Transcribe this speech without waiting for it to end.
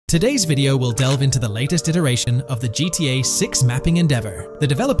Today's video will delve into the latest iteration of the GTA 6 mapping endeavor. The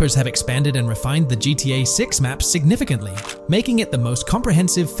developers have expanded and refined the GTA 6 map significantly, making it the most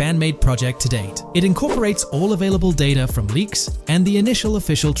comprehensive fan-made project to date. It incorporates all available data from leaks and the initial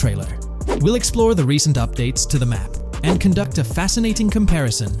official trailer. We'll explore the recent updates to the map and conduct a fascinating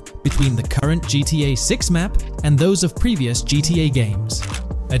comparison between the current GTA 6 map and those of previous GTA games.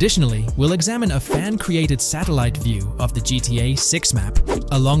 Additionally, we'll examine a fan-created satellite view of the GTA 6 map,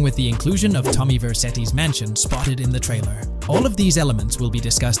 along with the inclusion of Tommy Vercetti's mansion spotted in the trailer. All of these elements will be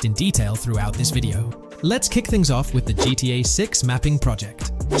discussed in detail throughout this video. Let's kick things off with the GTA 6 mapping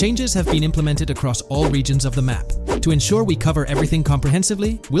project. Changes have been implemented across all regions of the map. To ensure we cover everything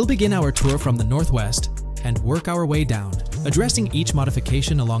comprehensively, we'll begin our tour from the northwest and work our way down, addressing each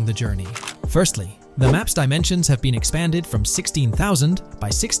modification along the journey. Firstly, the map's dimensions have been expanded from 16,000 by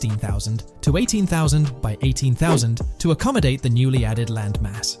 16,000 to 18,000 by 18,000 to accommodate the newly added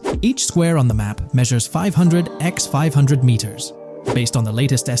landmass. Each square on the map measures 500 x 500 meters. Based on the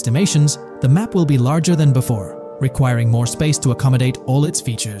latest estimations, the map will be larger than before, requiring more space to accommodate all its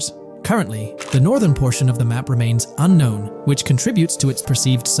features. Currently, the northern portion of the map remains unknown, which contributes to its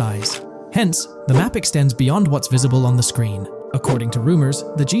perceived size. Hence, the map extends beyond what's visible on the screen. According to rumors,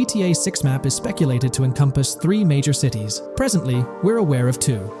 the GTA 6 map is speculated to encompass 3 major cities. Presently, we're aware of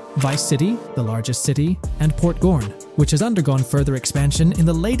 2. Vice City, the largest city, and Port Gorn, which has undergone further expansion in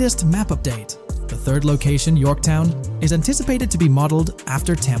the latest map update. The third location, Yorktown, is anticipated to be modeled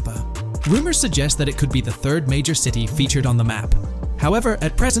after Tampa. Rumors suggest that it could be the 3rd major city featured on the map. However,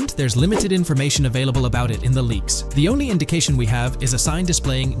 at present, there's limited information available about it in the leaks. The only indication we have is a sign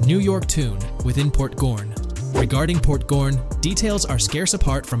displaying New York Tune within Port Gorn. Regarding Port Gorn, details are scarce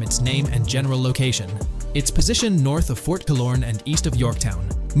apart from its name and general location. It's positioned north of Fort Killorn and east of Yorktown.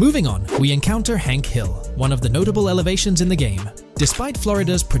 Moving on, we encounter Hank Hill, one of the notable elevations in the game. Despite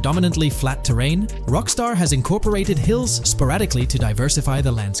Florida's predominantly flat terrain, Rockstar has incorporated hills sporadically to diversify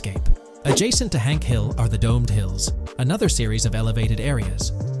the landscape. Adjacent to Hank Hill are the Domed Hills, another series of elevated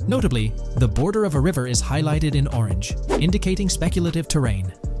areas. Notably, the border of a river is highlighted in orange, indicating speculative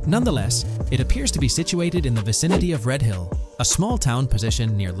terrain. Nonetheless, it appears to be situated in the vicinity of Red Hill, a small town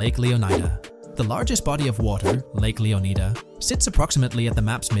positioned near Lake Leonida. The largest body of water, Lake Leonida, sits approximately at the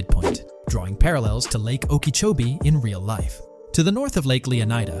map's midpoint, drawing parallels to Lake Okeechobee in real life. To the north of Lake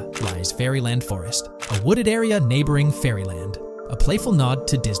Leonida lies Fairyland Forest, a wooded area neighboring Fairyland, a playful nod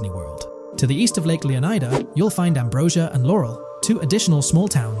to Disney World. To the east of Lake Leonida, you'll find Ambrosia and Laurel, 2 additional small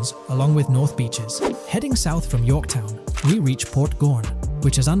towns, along with North Beaches. Heading south from Yorktown, we reach Port Gorn,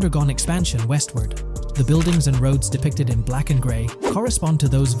 which has undergone expansion westward. The buildings and roads depicted in black and grey correspond to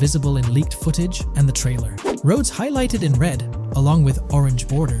those visible in leaked footage and the trailer. Roads highlighted in red, along with orange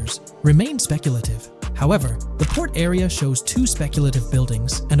borders, remain speculative. However, the port area shows 2 speculative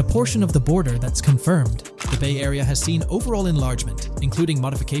buildings and a portion of the border that's confirmed. The Bay Area has seen overall enlargement, including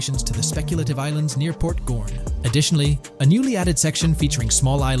modifications to the speculative islands near Port Gorn. Additionally, a newly added section featuring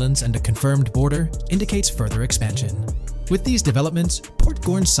small islands and a confirmed border indicates further expansion. With these developments, Port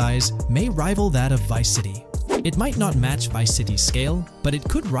Gorn's size may rival that of Vice City. It might not match Vice City's scale, but it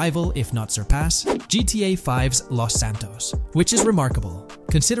could rival, if not surpass, GTA 5's Los Santos, which is remarkable,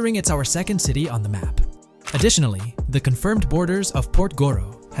 considering it's our 2nd city on the map. Additionally, the confirmed borders of Port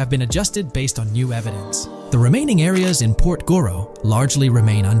Goro have been adjusted based on new evidence. The remaining areas in Port Goro largely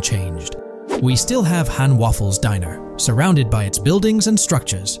remain unchanged. We still have Han Waffles Diner, surrounded by its buildings and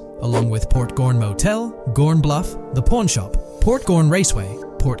structures, along with Port Gorn Motel, Gorn Bluff, the Pawn Shop, Port Gorn Raceway,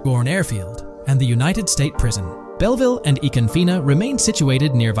 Port Gorn Airfield, and the United State Prison. Belleville and Econfina remain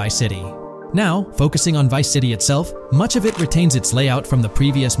situated near Vice City. Now, focusing on Vice City itself, much of it retains its layout from the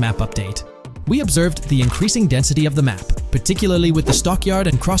previous map update. We observed the increasing density of the map, particularly with the Stockyard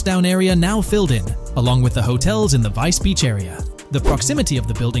and Crossdown area now filled in, along with the hotels in the Vice Beach area. The proximity of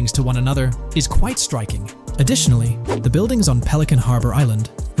the buildings to one another is quite striking. Additionally, the buildings on Pelican Harbor Island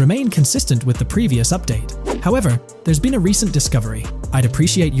remain consistent with the previous update. However, there's been a recent discovery. I'd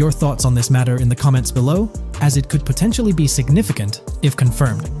appreciate your thoughts on this matter in the comments below, as it could potentially be significant if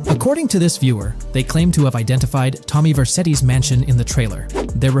confirmed. According to this viewer, they claim to have identified Tommy Vercetti's mansion in the trailer.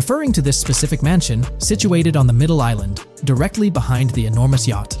 They're referring to this specific mansion situated on the middle island, directly behind the enormous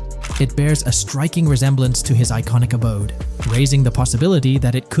yacht. It bears a striking resemblance to his iconic abode, raising the possibility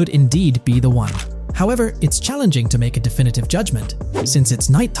that it could indeed be the one. However, it's challenging to make a definitive judgment, since it's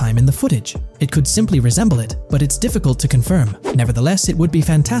nighttime in the footage. It could simply resemble it, but it's difficult to confirm. Nevertheless, it would be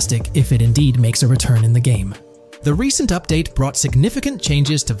fantastic if it indeed makes a return in the game. The recent update brought significant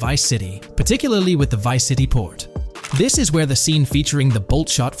changes to Vice City, particularly with the Vice City port. This is where the scene featuring the bolt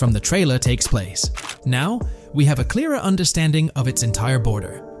shot from the trailer takes place. Now, we have a clearer understanding of its entire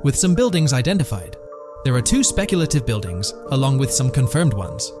border. with some buildings identified. There are 2 speculative buildings, along with some confirmed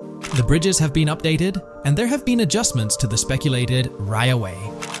ones. The bridges have been updated, and there have been adjustments to the speculated Raya Way.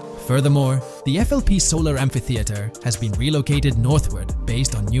 Furthermore, the FLP Solar Amphitheater has been relocated northward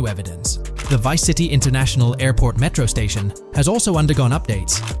based on new evidence. The Vice City International Airport metro station has also undergone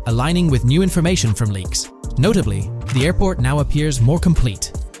updates, aligning with new information from leaks. Notably, the airport now appears more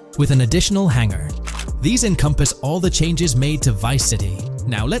complete, with an additional hangar. These encompass all the changes made to Vice City.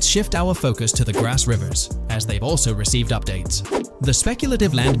 Now let's shift our focus to the Grass Rivers, as they've also received updates. The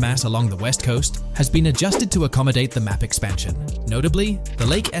speculative landmass along the west coast has been adjusted to accommodate the map expansion. Notably, the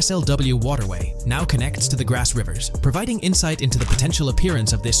Lake SLW waterway now connects to the Grass Rivers, providing insight into the potential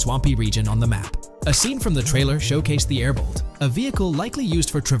appearance of this swampy region on the map. A scene from the trailer showcased the Airbolt, a vehicle likely used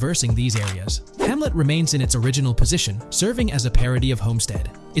for traversing these areas. Hamlet remains in its original position, serving as a parody of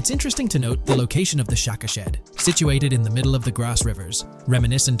Homestead. It's interesting to note the location of the Shaka Shed, situated in the middle of the Grass Rivers,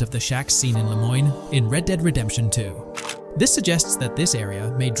 reminiscent of the shacks seen in Lemoyne in Red Dead Redemption 2. This suggests that this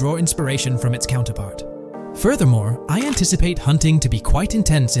area may draw inspiration from its counterpart. Furthermore, I anticipate hunting to be quite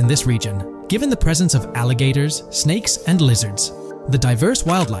intense in this region, given the presence of alligators, snakes, and lizards. The diverse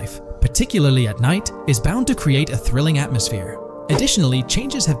wildlife, particularly at night, is bound to create a thrilling atmosphere. Additionally,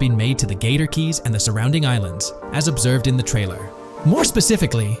 changes have been made to the Gator Keys and the surrounding islands, as observed in the trailer. More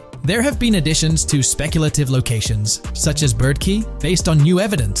specifically, there have been additions to speculative locations, such as Bird Key, based on new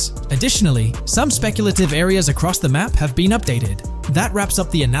evidence. Additionally, some speculative areas across the map have been updated. That wraps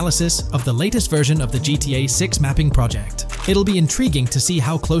up the analysis of the latest version of the GTA 6 mapping project. It'll be intriguing to see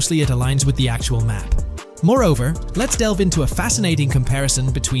how closely it aligns with the actual map. Moreover, let's delve into a fascinating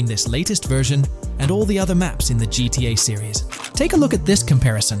comparison between this latest version and all the other maps in the GTA series. Take a look at this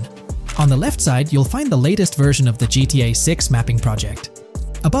comparison. On the left side, you'll find the latest version of the GTA 6 mapping project.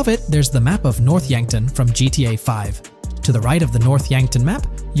 Above it, there's the map of North Yankton from GTA 5. To the right of the North Yankton map,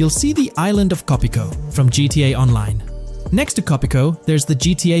 you'll see the island of Copico from GTA Online. Next to Copico, there's the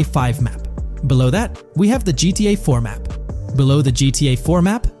GTA 5 map. Below that, we have the GTA 4 map. Below the GTA 4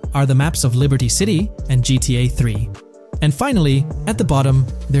 map are the maps of Liberty City and GTA 3. And finally, at the bottom,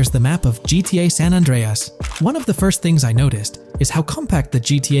 there's the map of GTA San Andreas. One of the first things I noticed is how compact the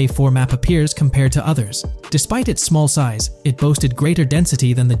GTA 4 map appears compared to others. Despite its small size, it boasted greater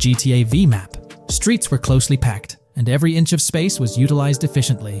density than the GTA V map. Streets were closely packed, and every inch of space was utilized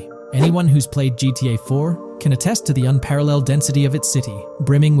efficiently. Anyone who's played GTA 4 can attest to the unparalleled density of its city,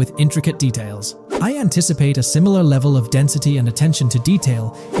 brimming with intricate details. I anticipate a similar level of density and attention to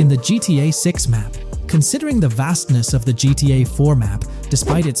detail in the GTA 6 map. Considering the vastness of the GTA 4 map,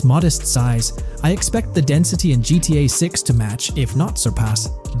 despite its modest size, I expect the density in GTA 6 to match, if not surpass,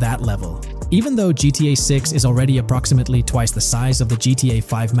 that level. Even though GTA 6 is already approximately twice the size of the GTA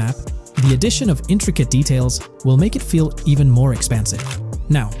 5 map, the addition of intricate details will make it feel even more expansive.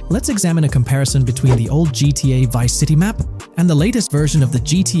 Now, let's examine a comparison between the old GTA Vice City map and the latest version of the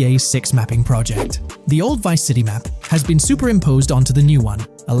GTA 6 mapping project. The old Vice City map has been superimposed onto the new one,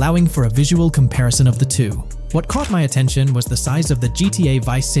 allowing for a visual comparison of the two. What caught my attention was the size of the GTA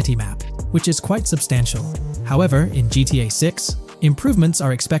Vice City map, which is quite substantial. However, in GTA 6, improvements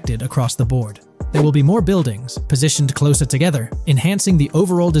are expected across the board. There will be more buildings, positioned closer together, enhancing the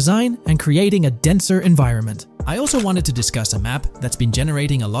overall design and creating a denser environment. I also wanted to discuss a map that's been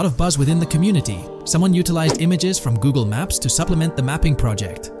generating a lot of buzz within the community. Someone utilized images from Google Maps to supplement the mapping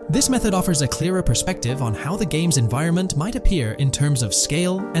project. This method offers a clearer perspective on how the game's environment might appear in terms of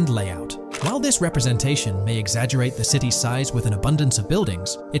scale and layout. While this representation may exaggerate the city's size with an abundance of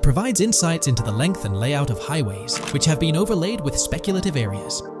buildings, it provides insights into the length and layout of highways, which have been overlaid with speculative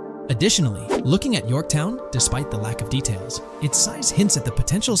areas. Additionally, looking at Yorktown, despite the lack of details, its size hints at the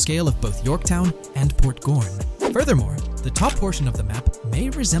potential scale of both Yorktown and Port Gorn. Furthermore, the top portion of the map may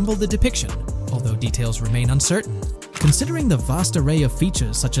resemble the depiction, although details remain uncertain. Considering the vast array of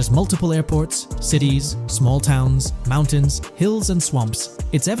features such as multiple airports, cities, small towns, mountains, hills, and swamps,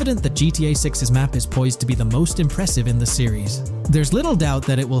 it's evident that GTA 6's map is poised to be the most impressive in the series. There's little doubt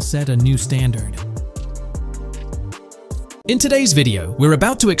that it will set a new standard. In today's video, we're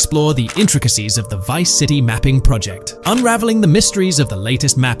about to explore the intricacies of the Vice City mapping project, unraveling the mysteries of the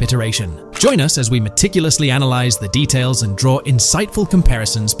latest map iteration. Join us as we meticulously analyze the details and draw insightful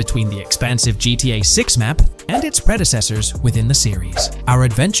comparisons between the expansive GTA 6 map and its predecessors within the series. Our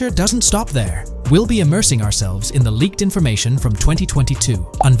adventure doesn't stop there. We'll be immersing ourselves in the leaked information from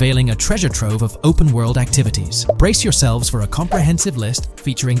 2022, unveiling a treasure trove of open-world activities. Brace yourselves for a comprehensive list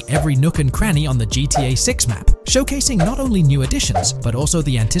featuring every nook and cranny on the GTA 6 map. showcasing not only new additions, but also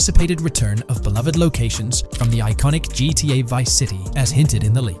the anticipated return of beloved locations from the iconic GTA Vice City, as hinted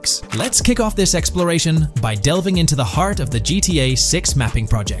in the leaks. Let's kick off this exploration by delving into the heart of the GTA 6 mapping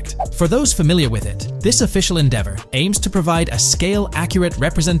project. For those familiar with it, this official endeavor aims to provide a scale-accurate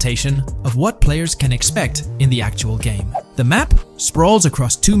representation of what players can expect in the actual game. The map sprawls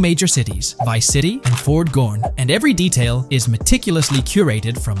across two major cities, Vice City and Fort Gorn, and every detail is meticulously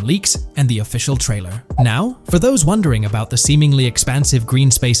curated from leaks and the official trailer. Now, for those wondering about the seemingly expansive green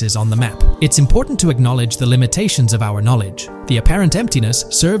spaces on the map, it's important to acknowledge the limitations of our knowledge. The apparent emptiness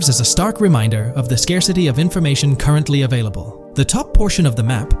serves as a stark reminder of the scarcity of information currently available. The top portion of the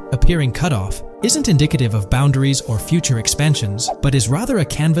map, appearing cut off, isn't indicative of boundaries or future expansions, but is rather a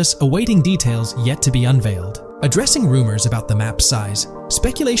canvas awaiting details yet to be unveiled. Addressing rumors about the map's size,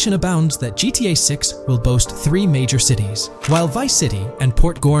 speculation abounds that GTA 6 will boast 3 major cities. While Vice City and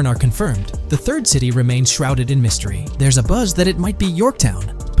Port Gorn are confirmed, the third city remains shrouded in mystery. There's a buzz that it might be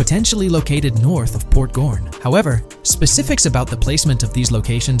Yorktown, potentially located north of Port Gorn. However, specifics about the placement of these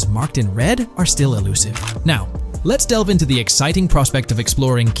locations marked in red are still elusive. Now, let's delve into the exciting prospect of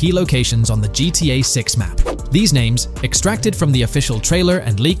exploring key locations on the GTA 6 map. These names, extracted from the official trailer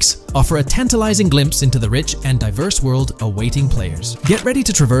and leaks, offer a tantalizing glimpse into the rich and diverse world awaiting players. Get ready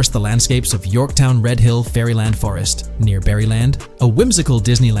to traverse the landscapes of Yorktown Red Hill Fairyland Forest, near Berryland, a whimsical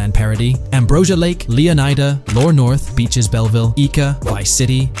Disneyland parody, Ambrosia Lake, Leonida, Lore North, Beaches Belleville, Ica, Vice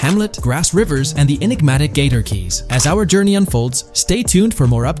City, Hamlet, Grass Rivers, and the enigmatic Gator Keys. As our journey unfolds, stay tuned for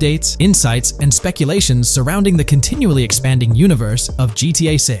more updates, insights, and speculations surrounding the continually expanding universe of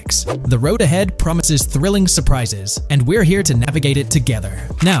GTA 6. The road ahead promises thrilling surprises, and we're here to navigate it together.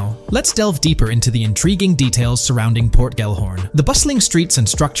 Now, let's delve deeper into the intriguing details surrounding Port Gellhorn. The bustling streets and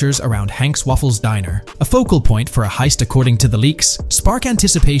structures around Hank's Waffles Diner, a focal point for a heist according to the leaks, spark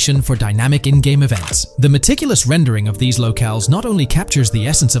anticipation for dynamic in-game events. The meticulous rendering of these locales not only captures the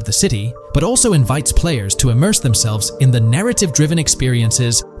essence of the city, but also invites players to immerse themselves in the narrative-driven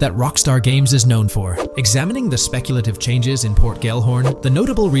experiences that Rockstar Games is known for. Examining the speculative changes in Port Gellhorn, the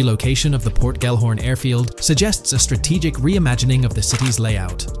notable relocation of the Port Gellhorn airfield suggests a strategic reimagining of the city's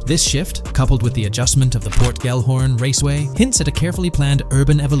layout. This shift, coupled with the adjustment of the Port Gellhorn Raceway, hints at a carefully planned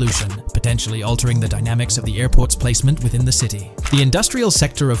urban evolution, potentially altering the dynamics of the airport's placement within the city. The industrial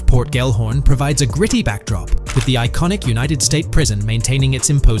sector of Port Gellhorn provides a gritty backdrop, with the iconic United States Prison maintaining its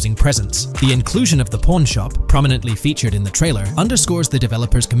imposing presence. The inclusion of the pawn shop, prominently featured in the trailer, underscores the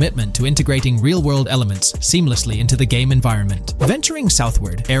developer's commitment to integrating real-world elements seamlessly into the game environment. Venturing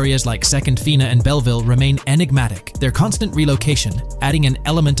southward, areas like Second Fina and Belleville remain enigmatic, their constant relocation adding an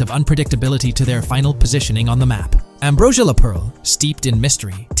element of unpredictability to their final positioning on the map. Ambrosia La Pearl, steeped in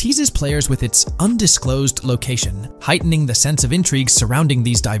mystery, teases players with its undisclosed location, heightening the sense of intrigue surrounding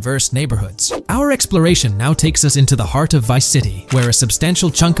these diverse neighborhoods. Our exploration now takes us into the heart of Vice City, where a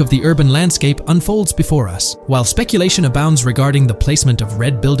substantial chunk of the urban landscape unfolds before us. While speculation abounds regarding the placement of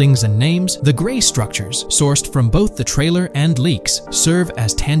red buildings and names, the gray structures, sourced from both the trailer and leaks, serve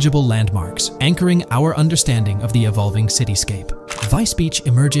as tangible landmarks, anchoring our understanding of the evolving cityscape. Vice Beach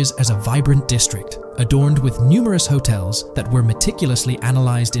emerges as a vibrant district, adorned with numerous hotels that were meticulously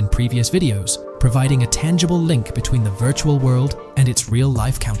analyzed in previous videos, providing a tangible link between the virtual world and its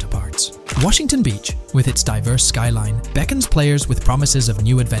real-life counterparts. Washington Beach, with its diverse skyline, beckons players with promises of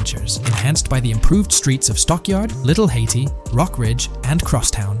new adventures, enhanced by the improved streets of Stockyard, Little Haiti, Rock Ridge, and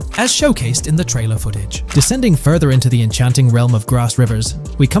Crosstown, as showcased in the trailer footage. Descending further into the enchanting realm of Grass Rivers,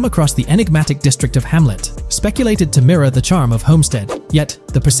 we come across the enigmatic district of Hamlet, speculated to mirror the charm of Homestead. Yet,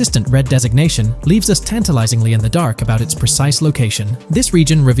 the persistent red designation leaves us tantalizingly in the dark about its precise location. This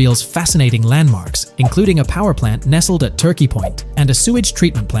region reveals fascinating landmarks, including a power plant nestled at Turkey Point and a sewage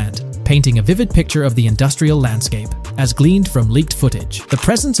treatment plant, painting a vivid picture of the industrial landscape, as gleaned from leaked footage. The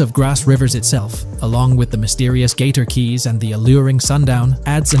presence of Grass Rivers itself, along with the mysterious Gator Keys and the alluring sundown,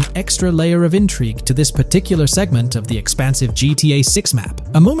 adds an extra layer of intrigue to this particular segment of the expansive GTA 6 map.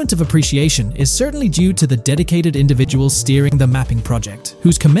 A moment of appreciation is certainly due to the dedicated individuals steering the mapping project,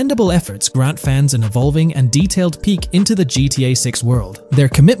 whose commendable efforts grant fans an evolving and detailed peek into the GTA 6 world. Their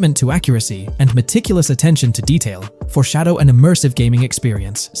commitment to accuracy and meticulous attention to detail foreshadow an immersive gaming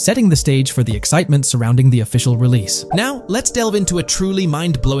experience, setting the stage for the excitement surrounding the official release. Vice. Now, let's delve into a truly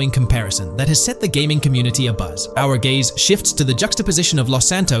mind-blowing comparison that has set the gaming community abuzz. Our gaze shifts to the juxtaposition of Los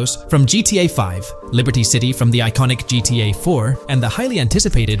Santos from GTA 5, Liberty City from the iconic GTA 4, and the highly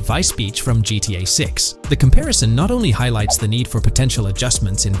anticipated Vice Beach from GTA 6. The comparison not only highlights the need for potential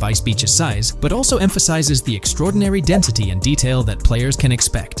adjustments in Vice Beach's size, but also emphasizes the extraordinary density and detail that players can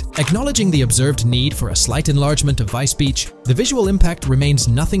expect. Acknowledging the observed need for a slight enlargement of Vice Beach, the visual impact remains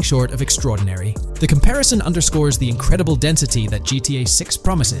nothing short of extraordinary. The comparison underscores the incredible density that GTA 6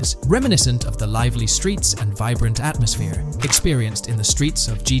 promises, reminiscent of the lively streets and vibrant atmosphere experienced in the streets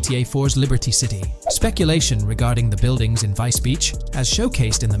of GTA 4's Liberty City. Speculation regarding the buildings in Vice Beach, as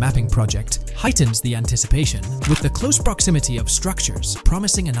showcased in the mapping project, heightens the anticipation, with the close proximity of structures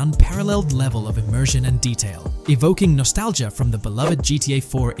promising an unparalleled level of immersion and detail, evoking nostalgia from the beloved GTA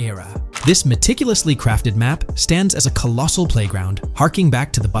 4 era. This meticulously crafted map stands as a colossal playground, harking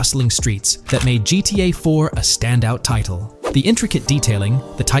back to the bustling streets that made GTA 4 a standout title. The intricate detailing,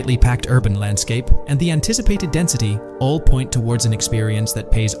 the tightly packed urban landscape, and the anticipated density all point towards an experience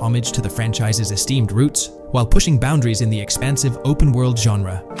that pays homage to the franchise's esteemed roots, while pushing boundaries in the expansive open-world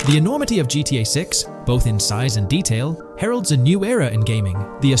genre. The enormity of GTA 6, both in size and detail, heralds a new era in gaming.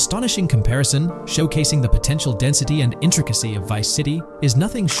 The astonishing comparison, showcasing the potential density and intricacy of Vice City, is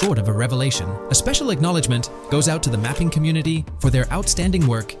nothing short of a revelation. A special acknowledgement goes out to the mapping community for their outstanding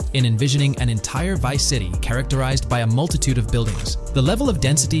work in envisioning an entire Vice City characterized by a multitude of buildings. The level of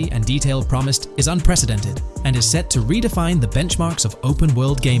density and detail promised is unprecedented and is set to redefine the benchmarks of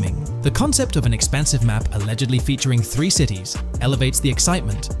open-world gaming. The concept of an expansive map allegedly featuring 3 cities elevates the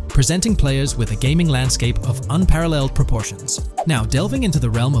excitement, presenting players with a gaming landscape of unparalleled proportions. Now, delving into the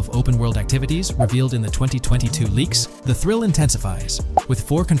realm of open-world activities revealed in the 2022 leaks, the thrill intensifies. With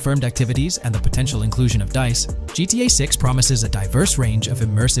 4 confirmed activities and the potential inclusion of DICE, GTA 6 promises a diverse range of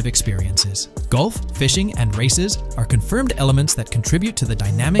immersive experiences. Golf, fishing, and races are confirmed elements that contribute to the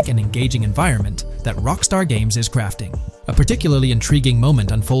dynamic and engaging environment that Rockstar Games is crafting. A particularly intriguing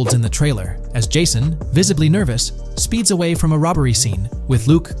moment unfolds in the trailer, as Jason, visibly nervous, speeds away from a robbery scene, with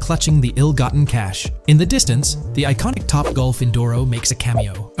Luke clutching the ill-gotten cash. In the distance, the iconic Topgolf in Doro makes a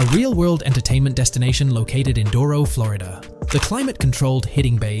cameo, a real-world entertainment destination located in Doro, Florida. The climate-controlled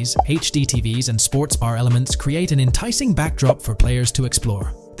hitting bays, HD TVs, and sports bar elements create an enticing backdrop for players to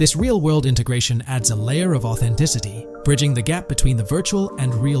explore. This real-world integration adds a layer of authenticity, bridging the gap between the virtual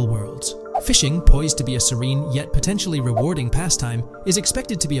and real worlds. Fishing, poised to be a serene yet potentially rewarding pastime, is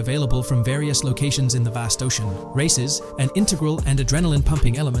expected to be available from various locations in the vast ocean. Races, an integral and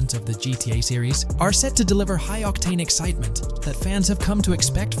adrenaline-pumping element of the GTA series, are set to deliver high-octane excitement that fans have come to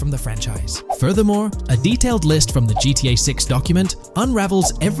expect from the franchise. Furthermore, a detailed list from the GTA 6 document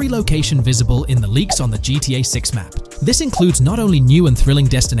unravels every location visible in the leaks on the GTA 6 map. This includes not only new and thrilling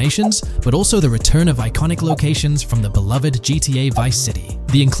destinations, but also the return of iconic locations from the beloved GTA Vice City.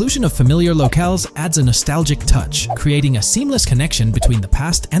 The inclusion of familiar locales adds a nostalgic touch, creating a seamless connection between the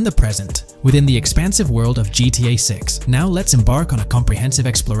past and the present within the expansive world of GTA 6. Now let's embark on a comprehensive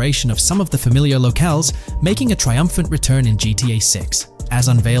exploration of some of the familiar locales, making a triumphant return in GTA 6. As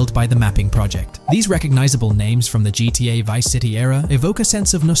unveiled by the mapping project. These recognizable names from the GTA Vice City era evoke a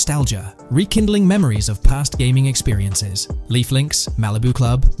sense of nostalgia, rekindling memories of past gaming experiences. Leaf Links, Malibu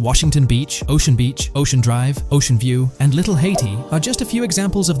Club, Washington Beach, Ocean Drive, Ocean View, and Little Haiti are just a few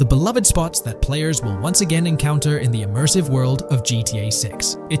examples of the beloved spots that players will once again encounter in the immersive world of GTA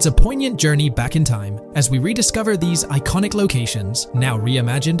 6. It's a poignant journey back in time as we rediscover these iconic locations, now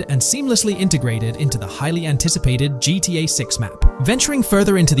reimagined and seamlessly integrated into the highly anticipated GTA 6 map. Venturing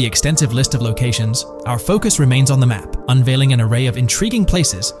further into the extensive list of locations, our focus remains on the map, unveiling an array of intriguing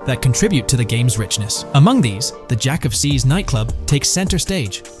places that contribute to the game's richness. Among these, the Jack of Seas nightclub takes center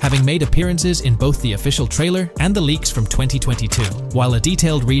stage, having made appearances in both the official trailer and the leaks from 2022. While a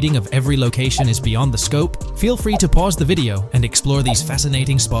detailed reading of every location is beyond the scope, feel free to pause the video and explore these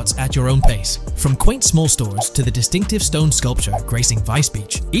fascinating spots at your own pace. From quaint small stores to the distinctive stone sculpture gracing Vice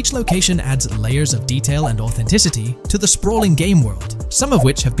Beach, each location adds layers of detail and authenticity to the sprawling game world, some of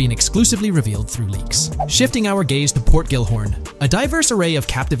which have been exclusively revealed through leaks. Shifting our gaze to Port Gilhorn, a diverse array of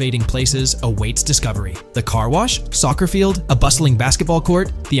captivating places awaits discovery. The car wash, soccer field, a bustling basketball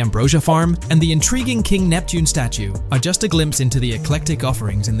court, the Ambrosia Farm, and the intriguing King Neptune statue are just a glimpse into the eclectic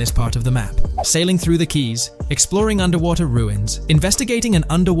offerings in this part of the map. Sailing through the Keys, exploring underwater ruins, investigating an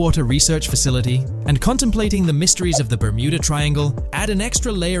underwater research facility, and contemplating the mysteries of the Bermuda Triangle add an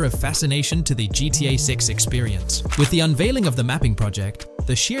extra layer of fascination to the GTA 6 experience. With the unveiling of the mapping project,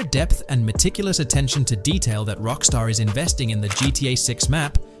 the sheer depth and meticulous attention to detail that Rockstar is investing in the GTA 6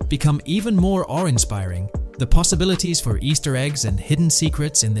 map become even more awe-inspiring. The possibilities for Easter eggs and hidden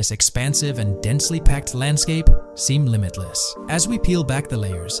secrets in this expansive and densely packed landscape seem limitless. As we peel back the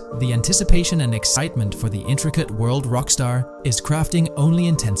layers, the anticipation and excitement for the intricate world Rockstar is crafting only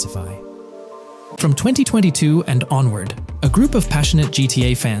intensify. From 2022 and onward, a group of passionate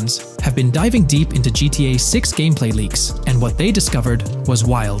GTA fans have been diving deep into GTA 6 gameplay leaks, and what they discovered was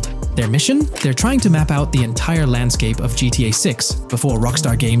wild. Their mission? They're trying to map out the entire landscape of GTA 6 before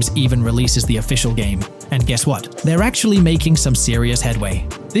Rockstar Games even releases the official game. And guess what? They're actually making some serious headway.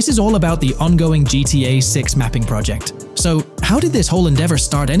 This is all about the ongoing GTA 6 mapping project. So, how did this whole endeavor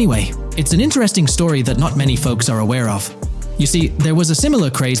start anyway? It's an interesting story that not many folks are aware of. You see, there was a similar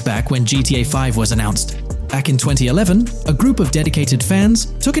craze back when GTA 5 was announced. Back in 2011, a group of dedicated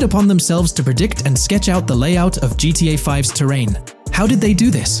fans took it upon themselves to predict and sketch out the layout of GTA 5's terrain. How did they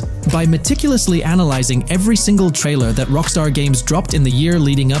do this? By meticulously analyzing every single trailer that Rockstar Games dropped in the year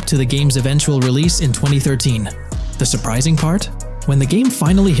leading up to the game's eventual release in 2013. The surprising part? When the game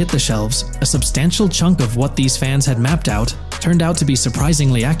finally hit the shelves, a substantial chunk of what these fans had mapped out turned out to be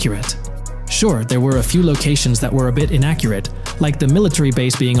surprisingly accurate. Sure, there were a few locations that were a bit inaccurate, like the military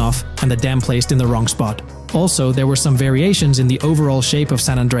base being off and the dam placed in the wrong spot. Also, there were some variations in the overall shape of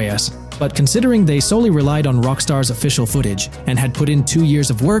San Andreas, but considering they solely relied on Rockstar's official footage and had put in 2 years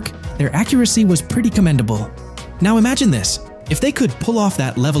of work, their accuracy was pretty commendable. Now imagine this, if they could pull off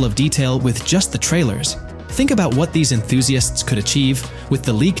that level of detail with just the trailers, think about what these enthusiasts could achieve with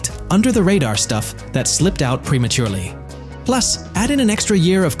the leaked, under-the-radar stuff that slipped out prematurely. Plus, add in an extra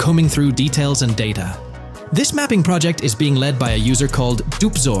year of combing through details and data. This mapping project is being led by a user called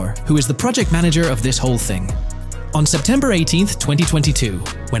Dupzor, who is the project manager of this whole thing. On September 18th, 2022,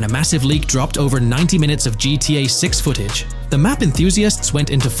 when a massive leak dropped over 90 minutes of GTA 6 footage, the map enthusiasts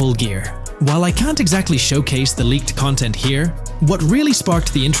went into full gear. While I can't exactly showcase the leaked content here, what really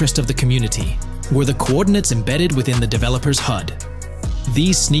sparked the interest of the community were the coordinates embedded within the developer's HUD.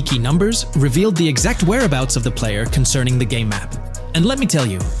 These sneaky numbers revealed the exact whereabouts of the player concerning the game map. And let me tell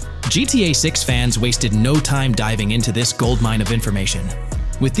you, GTA 6 fans wasted no time diving into this goldmine of information.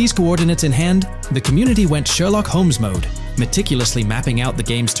 With these coordinates in hand, the community went Sherlock Holmes mode, meticulously mapping out the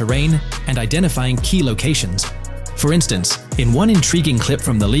game's terrain and identifying key locations. For instance, in one intriguing clip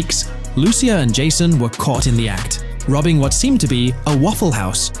from the leaks, Lucia and Jason were caught in the act, robbing what seemed to be a Waffle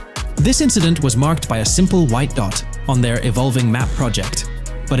House. This incident was marked by a simple white dot on their evolving map project.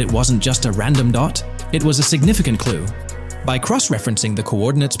 But it wasn't just a random dot, it was a significant clue. By cross-referencing the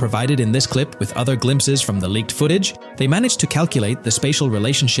coordinates provided in this clip with other glimpses from the leaked footage, they managed to calculate the spatial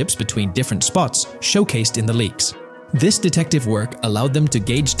relationships between different spots showcased in the leaks. This detective work allowed them to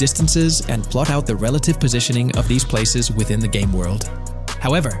gauge distances and plot out the relative positioning of these places within the game world.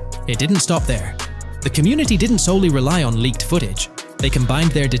 However, it didn't stop there. The community didn't solely rely on leaked footage. They combined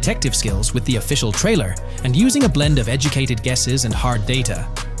their detective skills with the official trailer, and using a blend of educated guesses and hard data,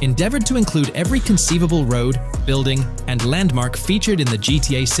 endeavored to include every conceivable road, building, and landmark featured in the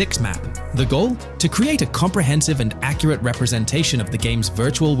GTA 6 map. The goal? To create a comprehensive and accurate representation of the game's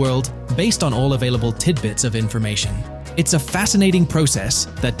virtual world based on all available tidbits of information. It's a fascinating process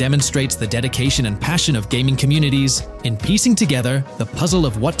that demonstrates the dedication and passion of gaming communities in piecing together the puzzle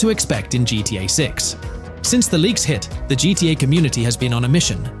of what to expect in GTA 6. Since the leaks hit, the GTA community has been on a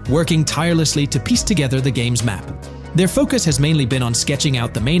mission, working tirelessly to piece together the game's map. Their focus has mainly been on sketching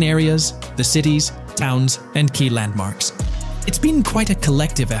out the main areas, the cities, towns, and key landmarks. It's been quite a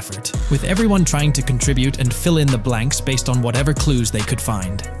collective effort, with everyone trying to contribute and fill in the blanks based on whatever clues they could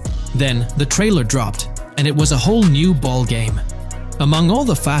find. Then, the trailer dropped, and it was a whole new ballgame. Among all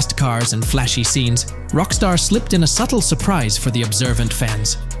the fast cars and flashy scenes, Rockstar slipped in a subtle surprise for the observant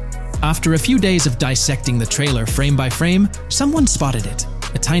fans. After a few days of dissecting the trailer frame by frame, someone spotted it,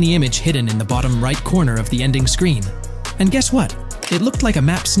 a tiny image hidden in the bottom right corner of the ending screen. And guess what? It looked like a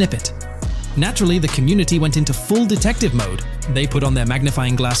map snippet. Naturally, the community went into full detective mode. They put on their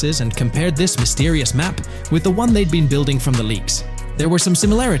magnifying glasses and compared this mysterious map with the one they'd been building from the leaks. There were some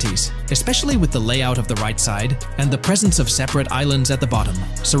similarities, especially with the layout of the right side and the presence of separate islands at the bottom,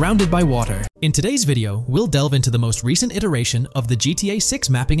 surrounded by water. In today's video, we'll delve into the most recent iteration of the GTA 6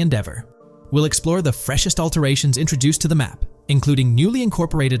 mapping endeavor. We'll explore the freshest alterations introduced to the map, including newly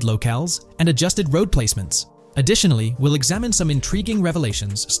incorporated locales and adjusted road placements. Additionally, we'll examine some intriguing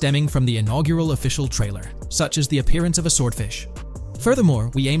revelations stemming from the inaugural official trailer, such as the appearance of a swordfish.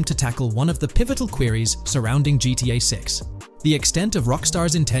 Furthermore, we aim to tackle one of the pivotal queries surrounding GTA 6. The extent of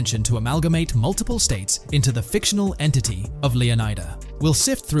Rockstar's intention to amalgamate multiple states into the fictional entity of Leonida. We'll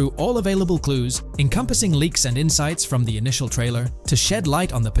sift through all available clues, encompassing leaks and insights from the initial trailer, to shed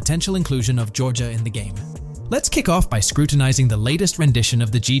light on the potential inclusion of Georgia in the game. Let's kick off by scrutinizing the latest rendition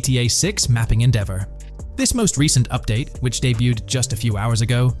of the GTA 6 mapping endeavor. This most recent update, which debuted just a few hours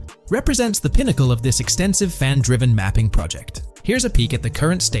ago, represents the pinnacle of this extensive fan-driven mapping project. Here's a peek at the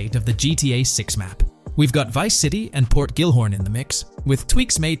current state of the GTA 6 map. We've got Vice City and Port Gilhorn in the mix, with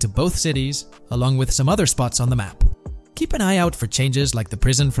tweaks made to both cities, along with some other spots on the map. Keep an eye out for changes like the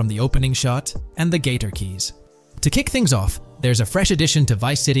prison from the opening shot and the Gator Keys. To kick things off, there's a fresh addition to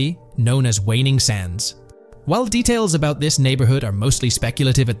Vice City known as Waning Sands. While details about this neighborhood are mostly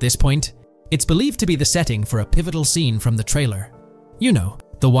speculative at this point, it's believed to be the setting for a pivotal scene from the trailer. You know,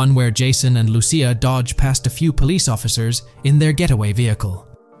 the one where Jason and Lucia dodge past a few police officers in their getaway vehicle.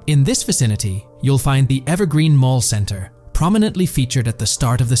 In this vicinity, you'll find the Evergreen Mall Center, prominently featured at the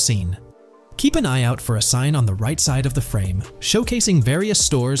start of the scene. Keep an eye out for a sign on the right side of the frame, showcasing various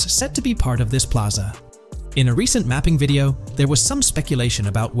stores set to be part of this plaza. In a recent mapping video, there was some speculation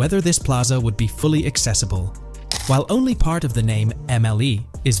about whether this plaza would be fully accessible. While only part of the name MLE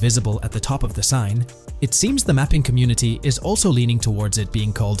is visible at the top of the sign, it seems the mapping community is also leaning towards it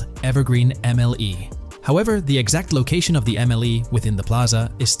being called Evergreen MLE. However, the exact location of the MLE within the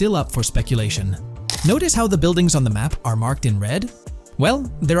plaza is still up for speculation. Notice how the buildings on the map are marked in red?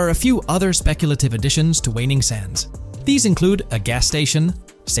 Well, there are a few other speculative additions to Waning Sands. These include a gas station,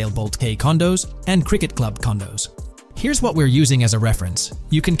 Sailbolt K condos, and Cricket Club condos. Here's what we're using as a reference.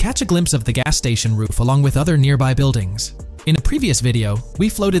 You can catch a glimpse of the gas station roof along with other nearby buildings. In a previous video, we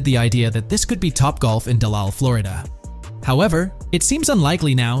floated the idea that this could be Topgolf in Dalal, Florida. However, it seems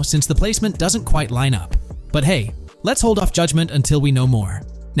unlikely now since the placement doesn't quite line up. But hey, let's hold off judgment until we know more.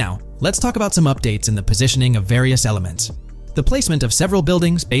 Now, let's talk about some updates in the positioning of various elements. The placement of several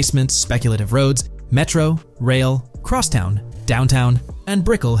buildings, basements, speculative roads, metro, rail, crosstown, downtown, and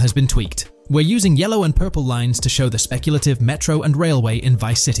Brickell has been tweaked. We're using yellow and purple lines to show the speculative metro and railway in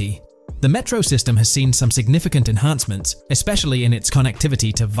Vice City. The metro system has seen some significant enhancements, especially in its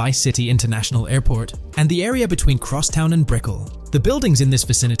connectivity to Vice City International Airport and the area between Crosstown and Brickell. The buildings in this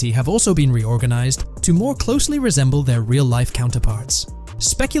vicinity have also been reorganized to more closely resemble their real-life counterparts.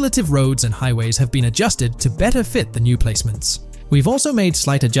 Speculative roads and highways have been adjusted to better fit the new placements. We've also made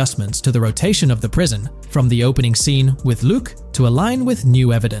slight adjustments to the rotation of the prison from the opening scene with Luke to align with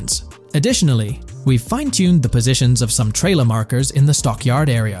new evidence. Additionally, we've fine-tuned the positions of some trailer markers in the stockyard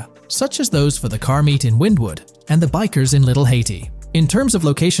area, such as those for the car meet in Windwood and the bikers in Little Haiti. In terms of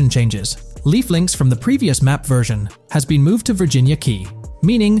location changes, Leaf Links from the previous map version has been moved to Virginia Key,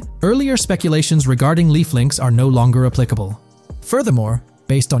 meaning earlier speculations regarding Leaf Links are no longer applicable. Furthermore,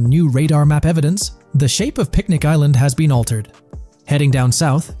 based on new radar map evidence, the shape of Picnic Island has been altered. Heading down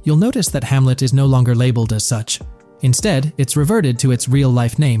south, you'll notice that Hamlet is no longer labeled as such. Instead, it's reverted to its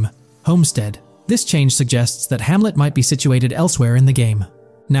real-life name, Homestead. This change suggests that Hamlet might be situated elsewhere in the game.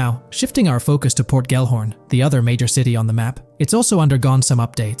 Now, shifting our focus to Port Gellhorn, the other major city on the map, it's also undergone some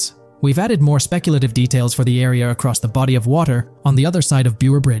updates. We've added more speculative details for the area across the body of water on the other side of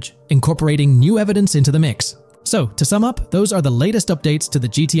Buer Bridge, incorporating new evidence into the mix. So, to sum up, those are the latest updates to the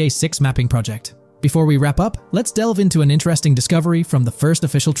GTA 6 mapping project. Before we wrap up, let's delve into an interesting discovery from the first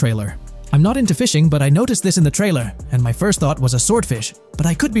official trailer. I'm not into fishing, but I noticed this in the trailer, and my first thought was a swordfish, but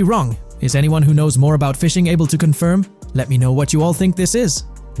I could be wrong. Is anyone who knows more about fishing able to confirm? Let me know what you all think this is.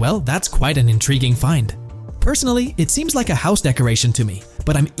 Well, that's quite an intriguing find. Personally, it seems like a house decoration to me,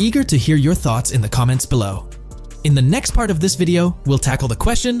 but I'm eager to hear your thoughts in the comments below. In the next part of this video, we'll tackle the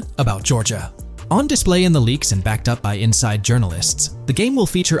question about Georgia. On display in the leaks and backed up by inside journalists, the game will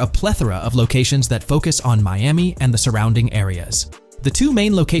feature a plethora of locations that focus on Miami and the surrounding areas. The two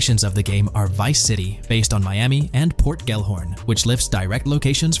main locations of the game are Vice City, based on Miami, and Port Gellhorn, which lifts direct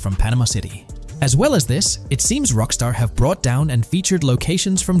locations from Panama City. As well as this, it seems Rockstar have brought down and featured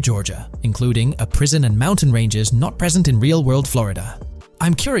locations from Georgia, including a prison and mountain ranges not present in real-world Florida.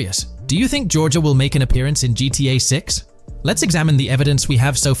 I'm curious, do you think Georgia will make an appearance in GTA 6? Let's examine the evidence we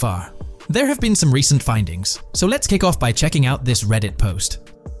have so far. There have been some recent findings, so let's kick off by checking out this Reddit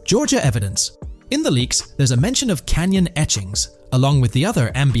post. Georgia evidence. In the leaks, there's a mention of canyon etchings, along with the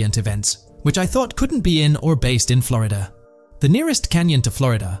other ambient events, which I thought couldn't be in or based in Florida. The nearest canyon to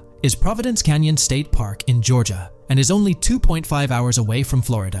Florida is Providence Canyon State Park in Georgia and is only 2.5 hours away from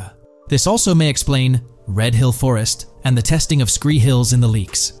Florida. This also may explain Red Hill Forest and the testing of Scree Hills in the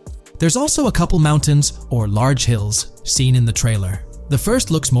leaks. There's also a couple mountains or large hills seen in the trailer. The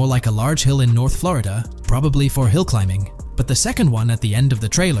first looks more like a large hill in North Florida, probably for hill climbing, but the second one at the end of the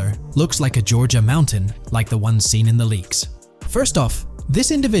trailer looks like a Georgia mountain, like the one seen in the leaks. First off,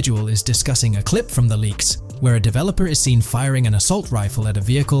 this individual is discussing a clip from the leaks, where a developer is seen firing an assault rifle at a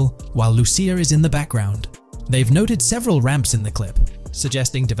vehicle while Lucia is in the background. They've noted several ramps in the clip,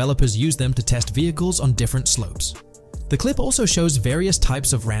 suggesting developers use them to test vehicles on different slopes. The clip also shows various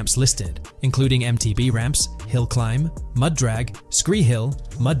types of ramps listed, including MTB ramps, hill climb, mud drag, scree hill,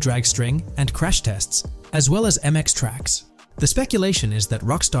 mud drag string, and crash tests, as well as MX tracks. The speculation is that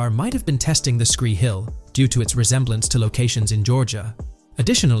Rockstar might have been testing the scree hill due to its resemblance to locations in Georgia.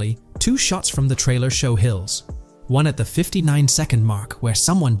 Additionally, 2 shots from the trailer show hills. One at the 59-second mark where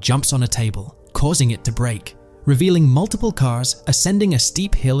someone jumps on a table, causing it to break, revealing multiple cars ascending a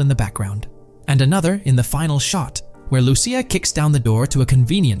steep hill in the background. And another in the final shot, where Lucia kicks down the door to a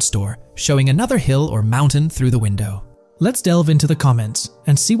convenience store, showing another hill or mountain through the window. Let's delve into the comments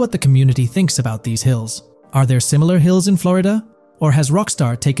and see what the community thinks about these hills. Are there similar hills in Florida? Or has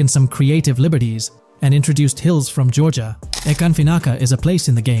Rockstar taken some creative liberties and introduced hills from Georgia? Ekanfinaka is a place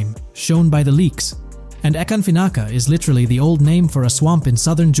in the game, shown by the leaks. And Ekanfinaka is literally the old name for a swamp in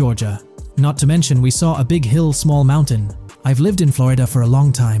southern Georgia. Not to mention we saw a big hill, small mountain. I've lived in Florida for a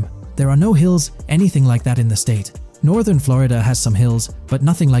long time. There are no hills, anything like that in the state. Northern Florida has some hills, but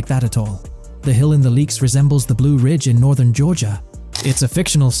nothing like that at all. The hill in the leaks resembles the Blue Ridge in northern Georgia. It's a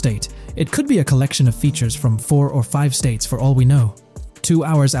fictional state. It could be a collection of features from 4 or 5 states for all we know. 2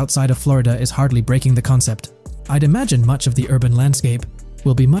 hours outside of Florida is hardly breaking the concept. I'd imagine much of the urban landscape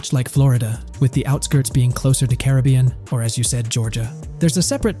will be much like Florida, with the outskirts being closer to Caribbean, or as you said, Georgia. There's a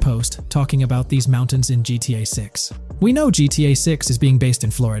separate post talking about these mountains in GTA 6. We know GTA 6 is being based in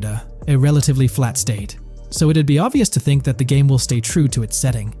Florida, a relatively flat state, so it'd be obvious to think that the game will stay true to its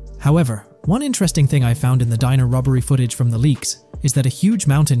setting. However, one interesting thing I found in the diner robbery footage from the leaks is that a huge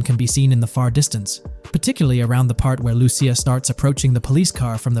mountain can be seen in the far distance, particularly around the part where Lucia starts approaching the police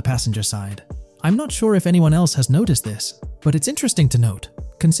car from the passenger side. I'm not sure if anyone else has noticed this, but it's interesting to note,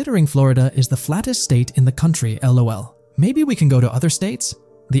 considering Florida is the flattest state in the country, LOL. Maybe we can go to other states?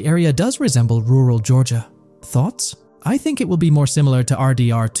 The area does resemble rural Georgia. Thoughts? I think it will be more similar to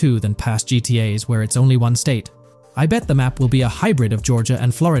RDR2 than past GTAs where it's only one state. I bet the map will be a hybrid of Georgia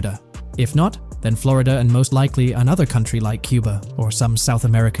and Florida. If not, then Florida and most likely another country like Cuba or some South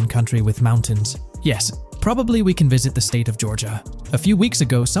American country with mountains. Yes, probably we can visit the state of Georgia. A few weeks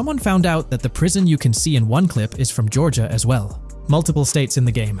ago, someone found out that the prison you can see in one clip is from Georgia as well. Multiple states in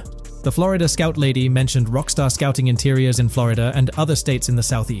the game. The Florida Scout lady mentioned Rockstar scouting interiors in Florida and other states in the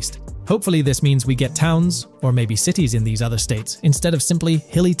southeast. Hopefully this means we get towns, or maybe cities in these other states, instead of simply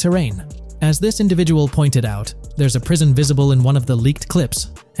hilly terrain. As this individual pointed out, there's a prison visible in one of the leaked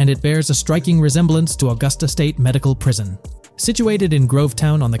clips, and it bears a striking resemblance to Augusta State Medical Prison. Situated in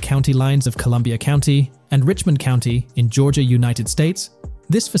Grovetown on the county lines of Columbia County and Richmond County in Georgia, United States,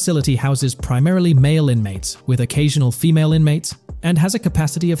 this facility houses primarily male inmates with occasional female inmates and has a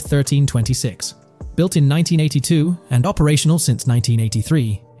capacity of 1326. Built in 1982 and operational since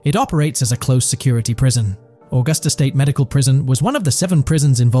 1983, it operates as a close security prison. Augusta State Medical Prison was one of the 7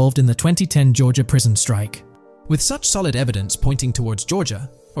 prisons involved in the 2010 Georgia prison strike. With such solid evidence pointing towards Georgia,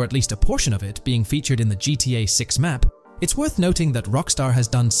 or at least a portion of it being featured in the GTA 6 map, it's worth noting that Rockstar has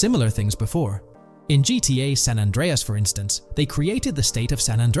done similar things before. In GTA San Andreas, for instance, they created the state of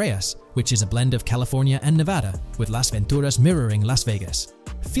San Andreas, which is a blend of California and Nevada, with Las Venturas mirroring Las Vegas.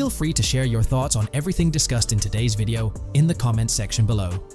 Feel free to share your thoughts on everything discussed in today's video in the comments section below.